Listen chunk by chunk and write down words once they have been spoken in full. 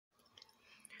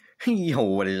Yo,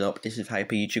 what is up? This is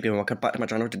Hyper YouTube and welcome back to my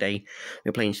channel. Today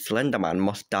we're playing Slenderman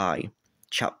Must Die,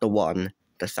 Chapter 1,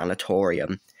 The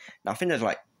Sanatorium. Now I think there's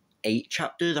like 8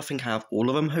 chapters, I think I have all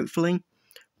of them hopefully.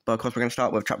 But of course we're going to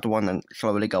start with Chapter 1 and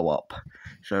slowly go up.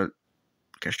 So,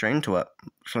 get straight into it.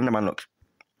 Slenderman looks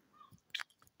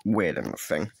weird in this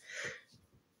thing.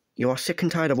 You are sick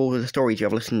and tired of all of the stories you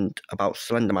have listened about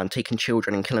Slenderman taking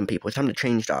children and killing people. It's time to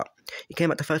change that. You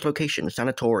came at the first location, the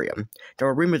sanatorium. There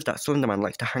are rumours that Slenderman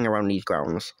likes to hang around these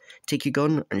grounds. Take your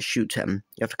gun and shoot him.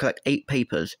 You have to collect 8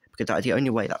 papers, because that is the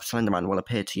only way that Slenderman will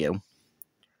appear to you.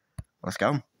 Let's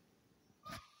go.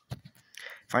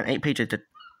 Find 8 pages to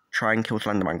try and kill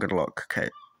Slenderman. Good luck. Okay.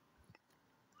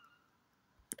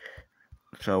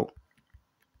 So,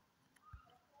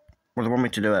 what do you want me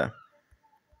to do here?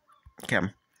 Okay.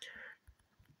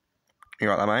 You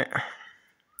got that, mate?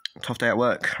 Tough day at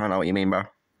work. I know what you mean, bro.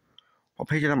 What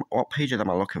pages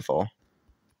am I looking for?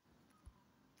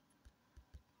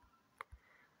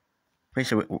 Wait,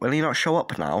 so will he not show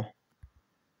up now?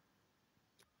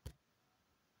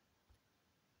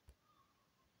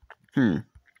 Well,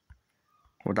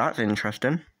 that's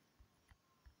interesting.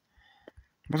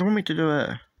 What do you want me to do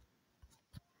here?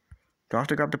 Do I have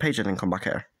to grab the pages and come back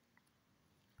here?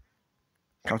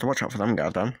 I have to watch out for them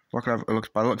guys then. Look, by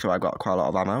the looks of it, I've got quite a lot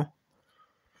of ammo.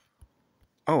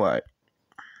 Oh, wait.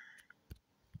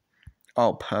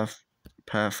 Oh,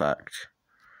 perfect.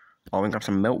 Oh, we can grab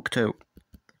some milk too.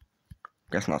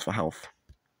 Guessing that's for health.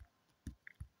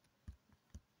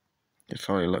 Just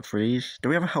slowly look for these. Do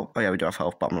we have a health? Oh, yeah, we do have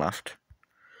health, bottom left.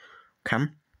 Okay.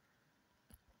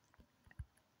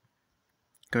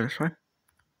 Go this way.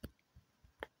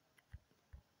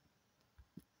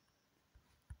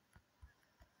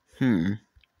 I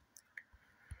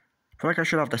feel like I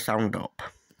should have the sound up.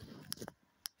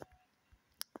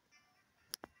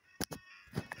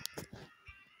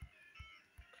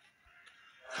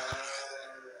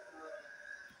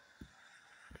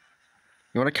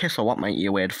 You want a kiss or what, mate,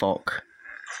 you weird fuck?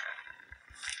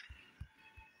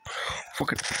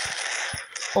 Fuck it.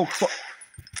 Oh, fuck.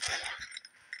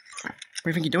 What do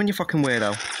you think you're doing, you fucking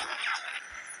weirdo?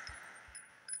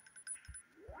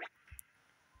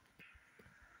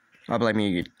 I blame you,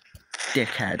 you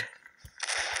dickhead.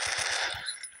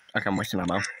 Okay, I'm wasting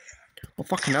ammo. Well,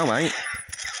 fucking hell, mate.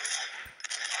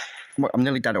 I'm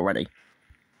nearly dead already.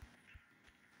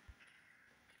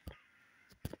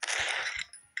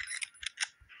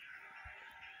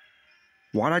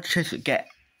 Why did I just get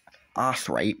ass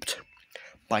raped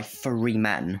by 3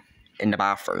 men in the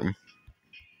bathroom?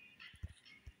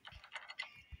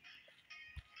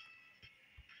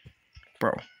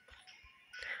 Bro.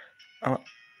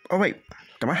 Oh wait,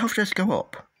 did my health just go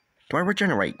up? Do I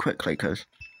regenerate quickly, cause...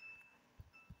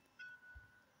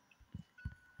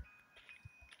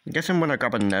 I'm guessing when I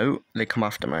grab a note, they come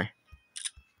after me. I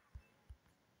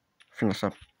think that's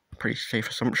a pretty safe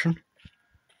assumption.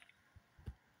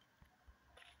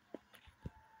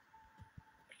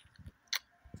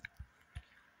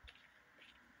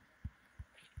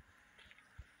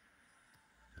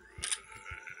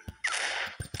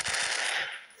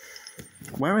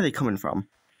 Where are they coming from?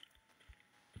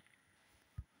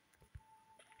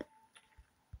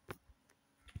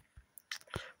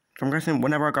 So I'm guessing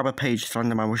whenever I grab a page,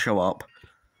 Slenderman will show up.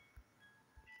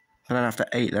 And then after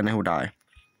 8, then he'll die.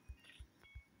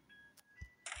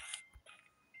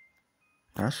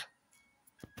 Yes.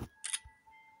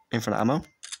 Infinite ammo.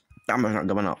 The ammo's not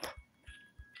going up.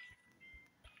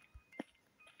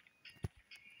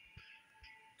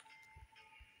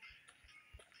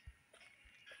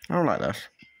 I don't like this.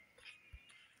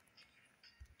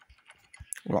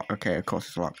 Lock. Okay, of course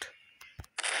it's locked.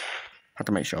 Had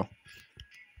to make sure.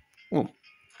 Oh.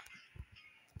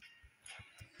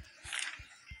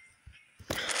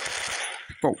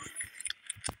 Bro.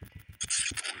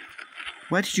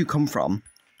 Where did you come from?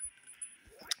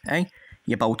 Hey,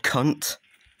 you bold cunt.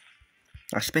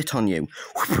 I spit on you.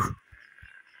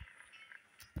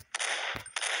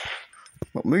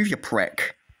 Well, move, you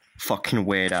prick. Fucking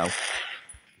weirdo.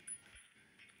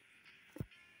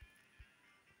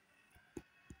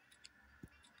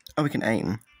 Oh, we can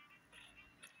aim.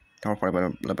 That would probably be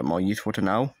a little bit more useful to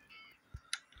know.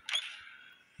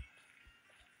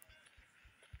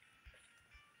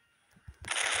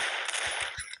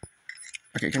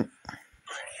 Okay, can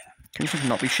you just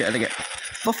not be shit again?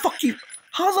 The fuck you?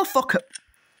 How the fuck?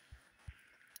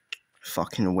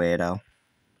 Fucking weirdo.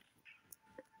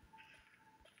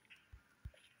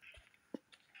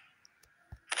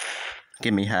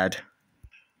 Give me head.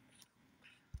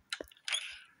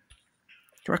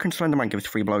 Do you reckon Slenderman gives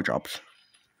 3 blowjobs?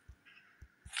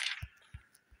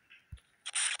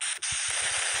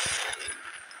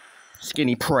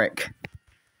 skinny prick.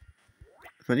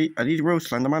 So are these real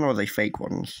Slenderman or are they fake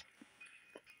ones?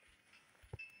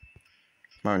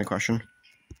 My only question.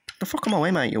 The fuck am I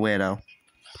way, mate, you weirdo?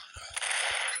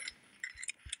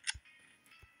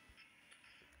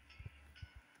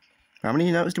 How many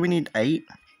notes do we need? 8?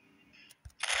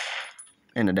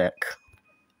 In the deck.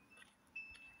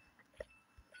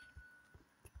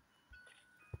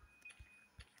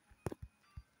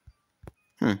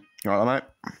 Alright, mate.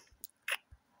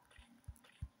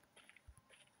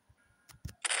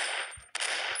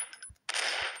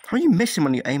 How are you missing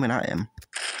when you're aiming at him?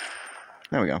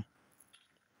 There we go.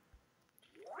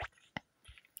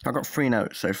 I've got 3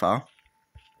 notes so far.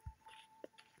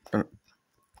 Don't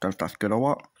know if that's good or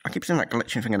what. I keep seeing that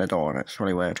glitching thing in the door and it's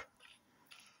really weird.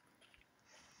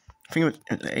 I think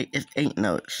it's 8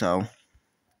 notes, so...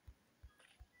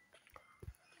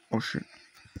 Oh shit.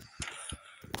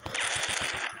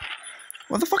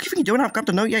 What the fuck do you think you're doing? I've grabbed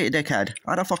a note yet, you dickhead.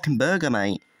 I had a fucking burger,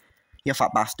 mate. You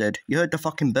fat bastard. You heard the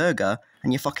fucking burger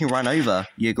and you fucking ran over,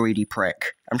 you greedy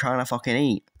prick. I'm trying to fucking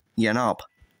eat, you knob.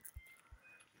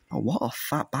 Oh, what a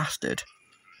fat bastard.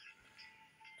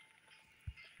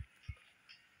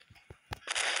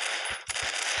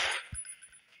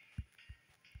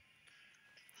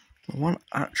 One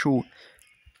actual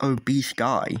obese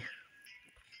guy.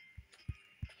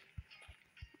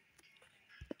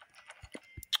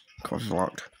 Of course it's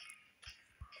locked.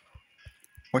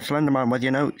 What's Slenderman with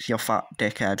your notes, you fat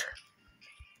dickhead?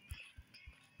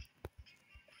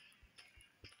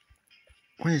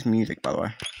 What is music, by the way?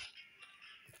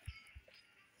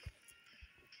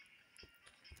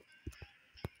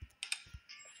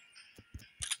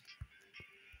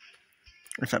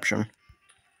 Reception.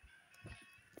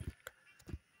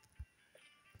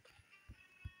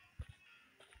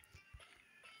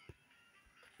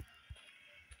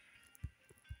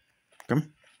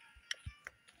 Come.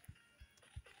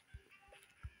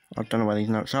 I don't know where these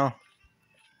notes are.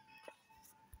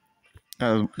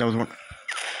 There was one.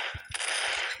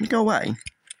 You go away.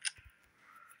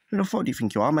 Who the fuck do you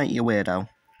think you are, mate, you weirdo?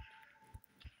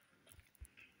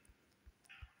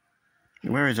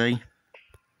 Where is he?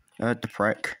 The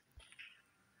prick.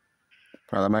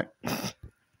 Right there, mate.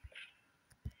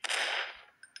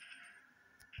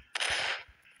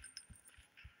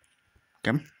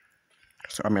 Come.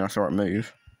 So, I mean, I saw it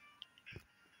move.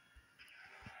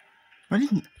 I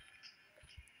didn't.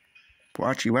 But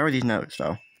actually, where are these notes,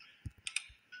 though?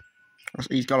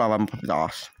 He's got to have them up his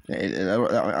arse.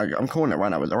 I'm calling it right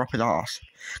now, but they're up his arse.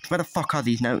 Where the fuck are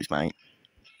these notes, mate?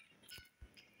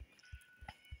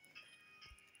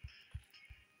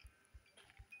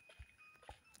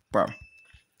 Bro.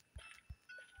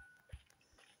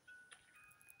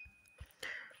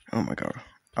 Oh my god.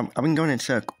 I've been going in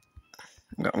circles.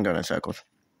 I'm going in circles.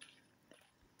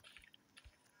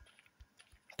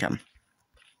 Come.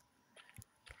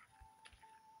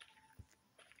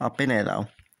 I've been here, though.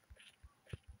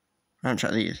 I haven't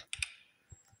checked these.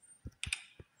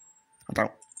 I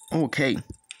don't. Okay.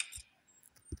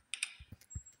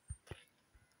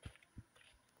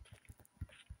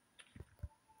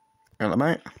 Hello,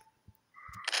 mate.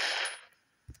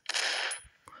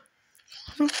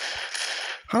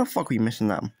 How the fuck were you missing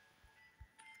them?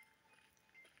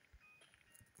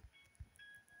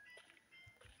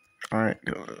 Alright.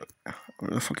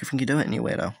 What the fuck do you think you're doing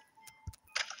anyway, though?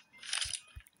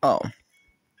 Oh.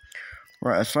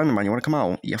 Right, Slenderman, you wanna come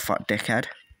out, you fat dickhead?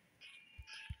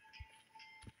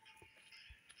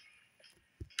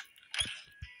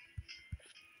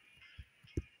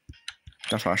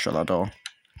 That's why I shut that door.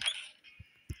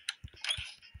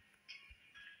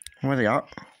 Where are they at?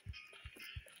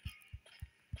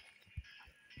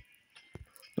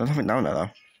 There's nothing down there, though.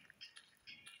 I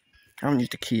haven't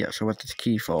used the key yet, so what's the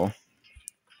key for?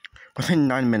 Within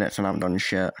 9 minutes and I haven't done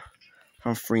shit. I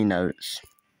have 3 notes.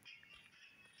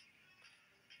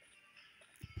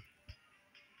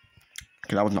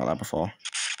 Okay, that was not there before.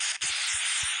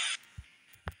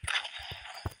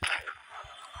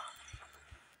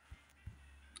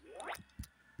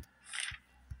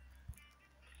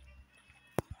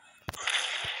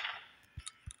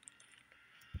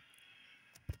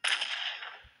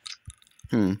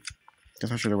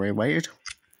 Guess I should have really waited.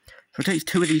 So it takes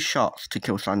 2 of these shots to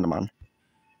kill Slenderman.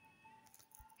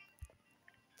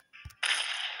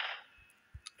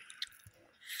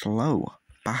 Slow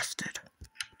bastard.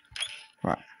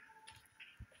 Right.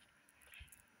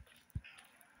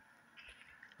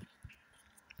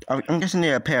 I'm guessing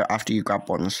they appear after you grab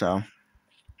one, so.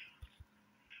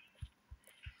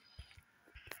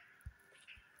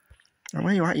 Oh,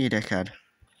 where you at, you dickhead?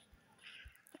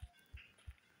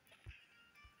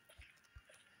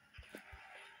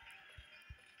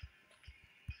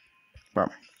 Bro.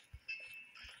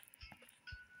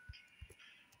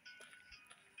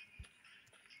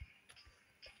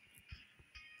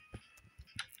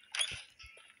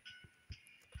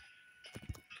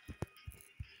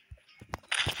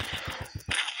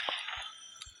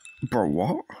 Bro,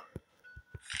 what?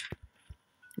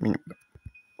 I mean,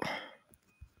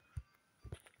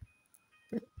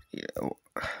 yeah,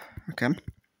 okay.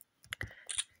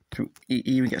 So he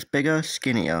either gets bigger,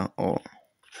 skinnier, or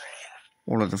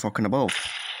all of the fucking above.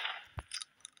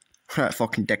 That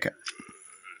fucking dickhead.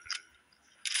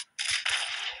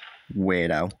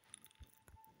 Weirdo.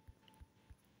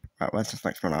 Right, where's this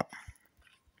next one up?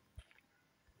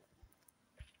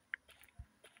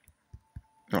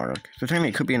 Alright, okay. So technically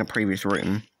it could be in a previous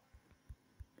room.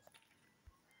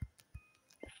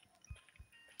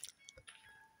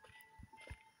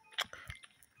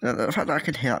 The fact that I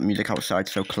could hear that music outside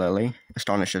so clearly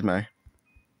astonishes me.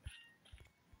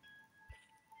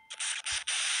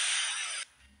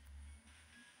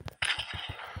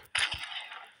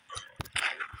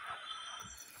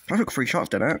 I took 3 shots,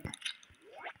 didn't it?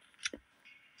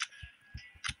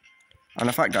 And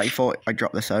the fact that he thought I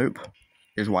dropped the soap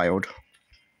is wild.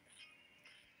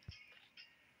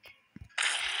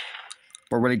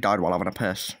 But really died while having a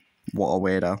piss. What a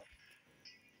weirdo.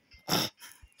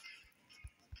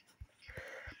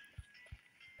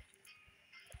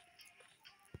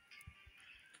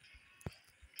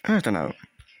 Here's the note.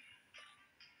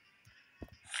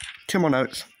 2 more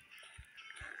notes.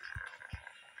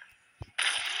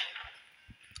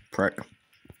 Prick.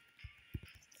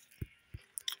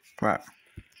 Right.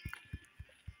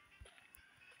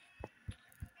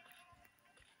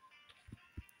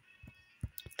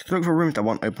 Just look for rooms that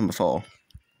weren't open before.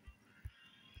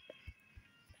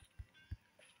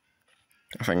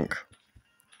 I think.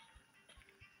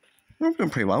 I'm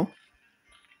doing pretty well.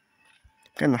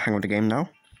 Getting the hang of the game now.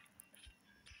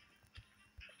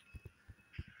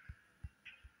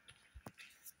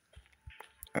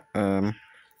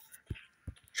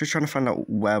 Just trying to find out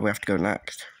where we have to go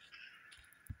next.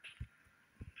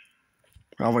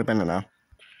 I've already been there now. So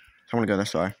I want to go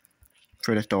this way.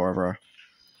 Through this door over here.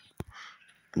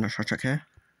 And let's try to check here.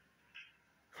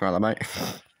 Right, mate.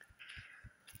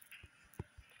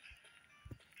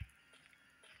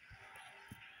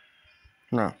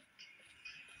 No.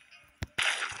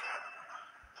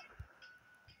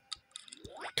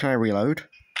 Can I reload?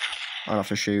 I'll have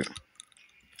to shoot.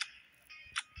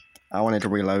 I wanted to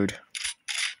reload.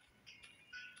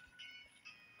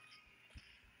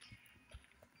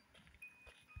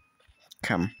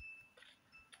 Come.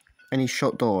 Any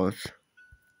shut doors?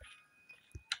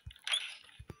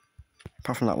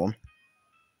 Apart from that one.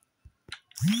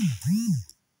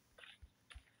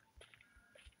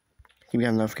 Keep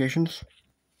getting notifications.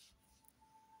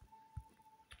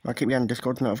 I keep getting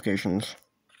Discord notifications.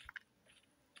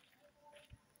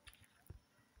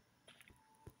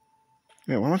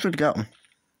 Yeah, where am I supposed to go?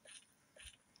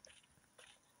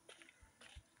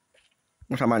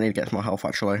 Which I might need to get some more health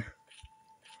actually.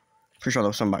 Pretty sure there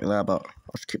was some back there, but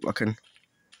I'll just keep looking.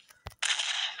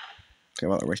 Okay,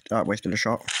 well, that wasted a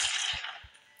shot.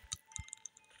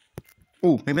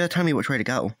 Oh, maybe they're telling me which way to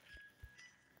go.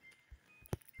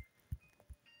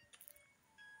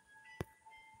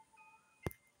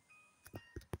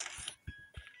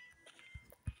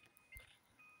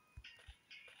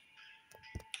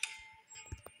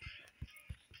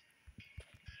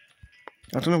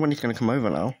 I don't know when he's going to come over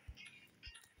now.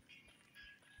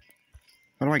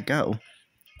 Where do I go?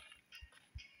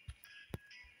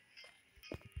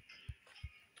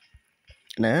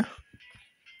 There?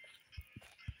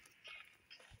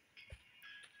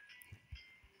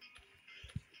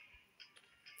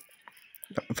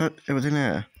 I thought it was in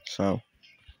there, so...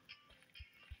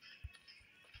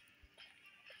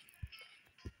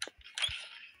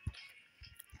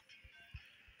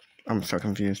 I'm so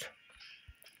confused.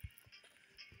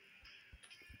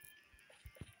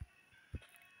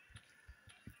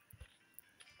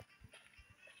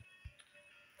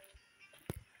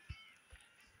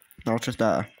 No, it's just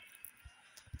there.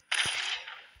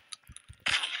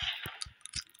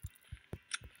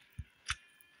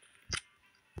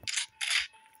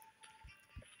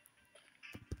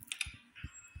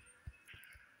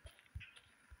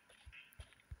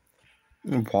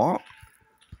 What?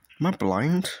 Am I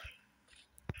blind?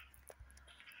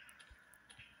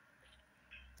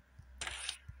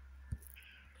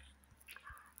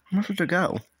 Where am I supposed to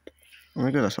go? I'm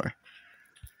gonna go this way.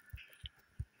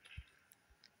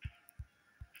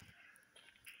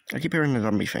 I keep hearing the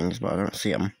zombie things, but I don't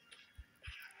see them.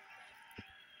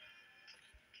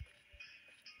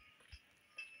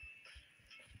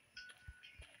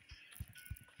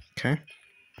 Okay.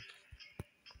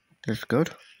 This is good.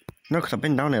 No, because I've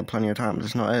been down here plenty of times.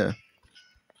 It's not here.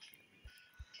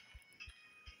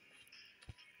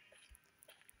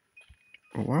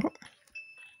 What?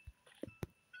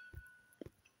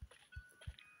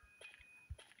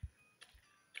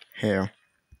 Here.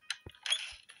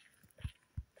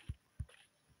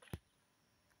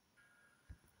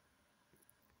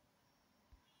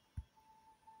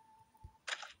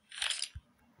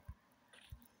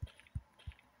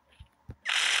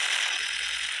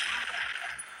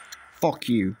 Fuck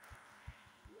you.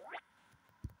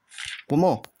 One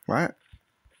more, right?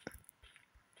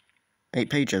 8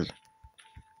 pages.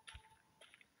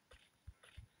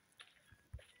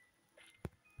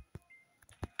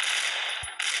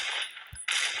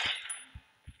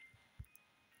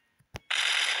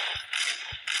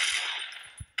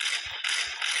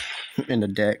 In the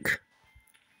dick.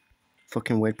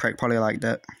 Fucking weird prick, probably liked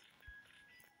it.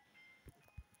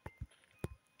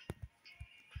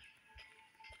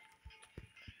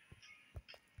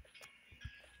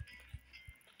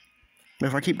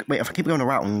 If I keep going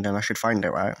around, then I should find it,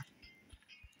 right?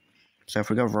 So if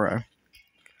we go over here, are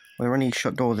there any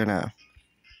shut doors in here?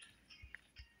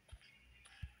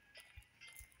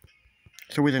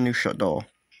 It's always a new shut door.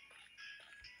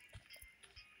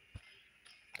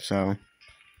 So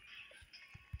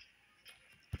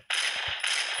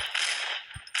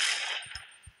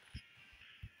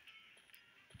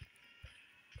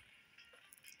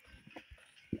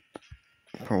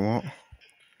for what?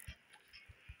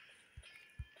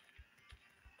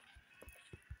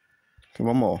 So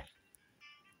one more.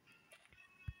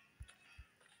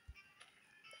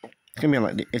 It's gonna be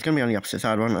on it's gonna be on the opposite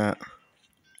side, won't it?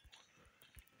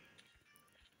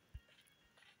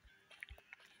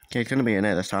 Okay, it's gonna be in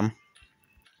here this time.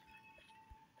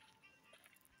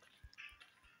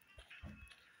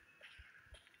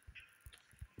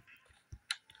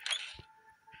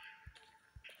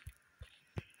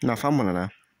 No, I found one in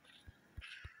there.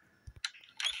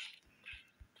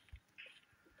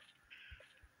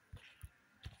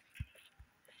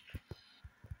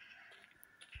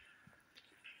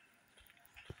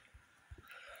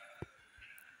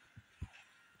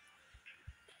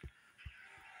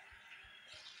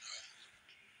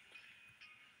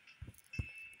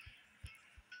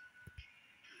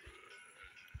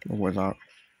 What was that?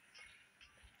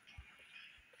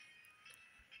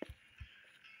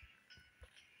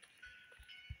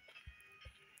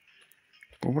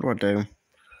 Well, what do I do?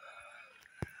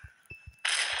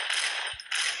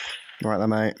 Right then,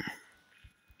 mate.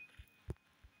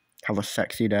 Have a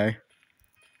sexy day.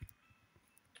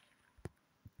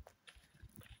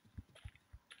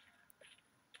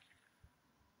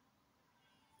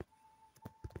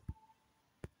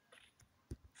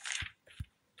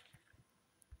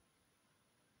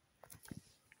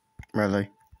 Really?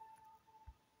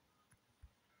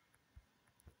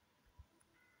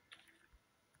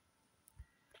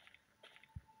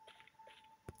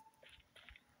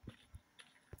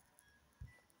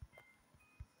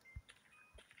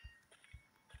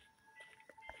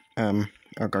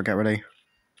 I've got to get ready.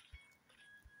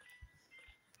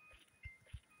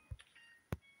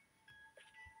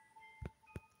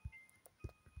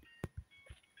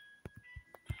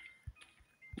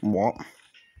 What?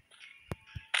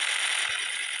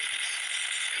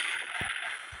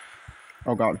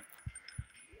 Oh god.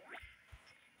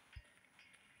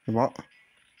 What?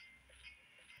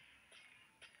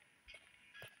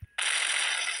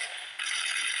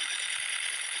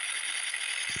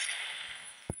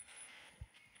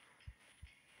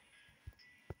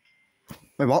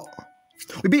 Wait, what?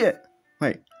 We beat it!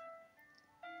 Wait.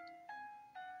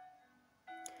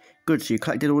 Good, so you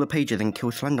collected all the pages and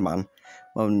killed Slenderman?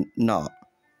 Well, not.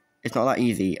 It's not that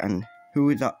easy, and who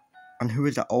is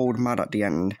that old mad at the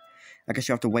end? I guess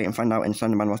you have to wait and find out, and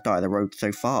Slenderman must die. The road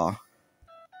so far.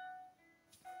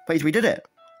 Wait, we did it!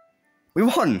 We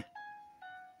won!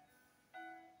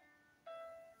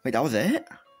 Wait, that was it?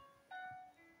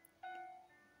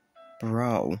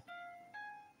 Bro.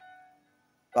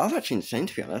 That was actually insane,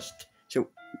 to be honest. So,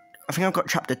 I think I've got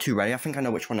chapter 2 ready. I think I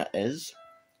know which one it is.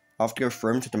 I'll have to go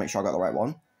through them just to make sure I got the right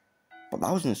one. But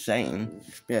that was insane.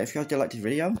 But yeah, if you guys did like this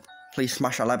video, please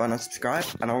smash that like button and subscribe.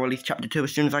 And I'll release chapter 2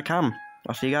 as soon as I can.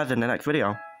 I'll see you guys in the next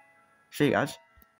video. See you guys.